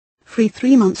free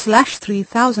 3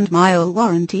 months/3,000-mile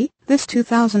warranty. This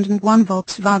 2001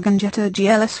 Volkswagen Jetta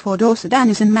GLS 4-door sedan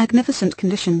is in magnificent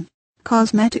condition.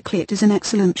 Cosmetically, it is in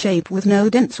excellent shape with no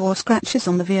dents or scratches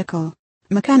on the vehicle.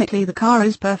 Mechanically, the car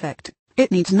is perfect.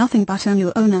 It needs nothing but a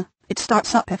new owner. It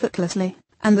starts up effortlessly,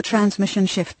 and the transmission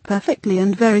shifts perfectly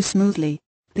and very smoothly.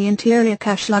 The interior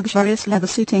cash luxurious leather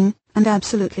seating, and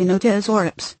absolutely no tears or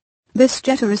rips. This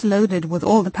Jetta is loaded with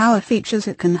all the power features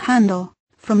it can handle,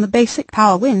 from the basic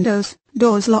power windows,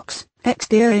 doors, locks,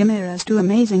 exterior mirrors to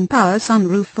amazing power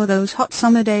sunroof for those hot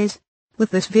summer days. With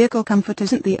this vehicle, comfort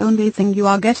isn't the only thing you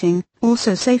are getting,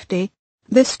 also safety.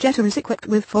 This Jetta is equipped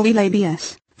with 4-wheel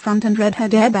ABS, front and rear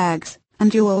head airbags, and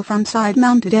dual front side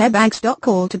mounted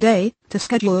airbags.Call today to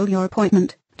schedule your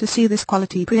appointment to see this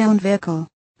quality pre-owned vehicle.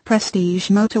 Prestige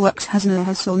Motorworks has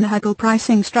no-hassle no-haggle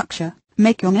pricing structure.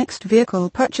 Make your next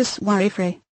vehicle purchase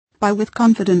worry-free. Buy with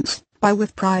confidence, buy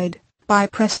with pride, buy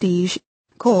Prestige.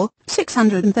 Call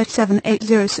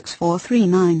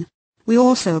 637-806-439. We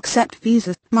also accept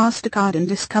Visa, MasterCard and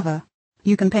Discover.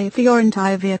 You can pay for your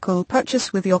entire vehicle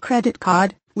purchase with your credit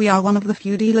card. We are one of the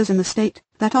few dealers in the state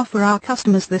that offer our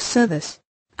customers this service.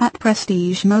 At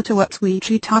Prestige Motorworks, we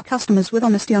treat our customers with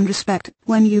honesty and respect.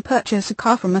 When you purchase a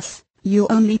car from us, you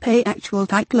only pay actual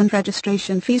title and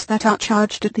registration fees that are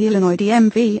charged at the Illinois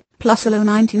DMV, plus a low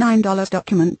 $99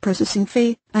 document processing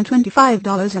fee, and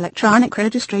 $25 electronic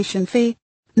registration fee.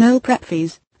 No prep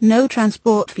fees, no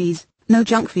transport fees, no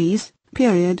junk fees,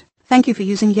 period. Thank you for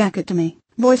using Yakut to me,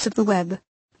 voice of the web.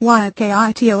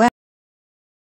 YKITOS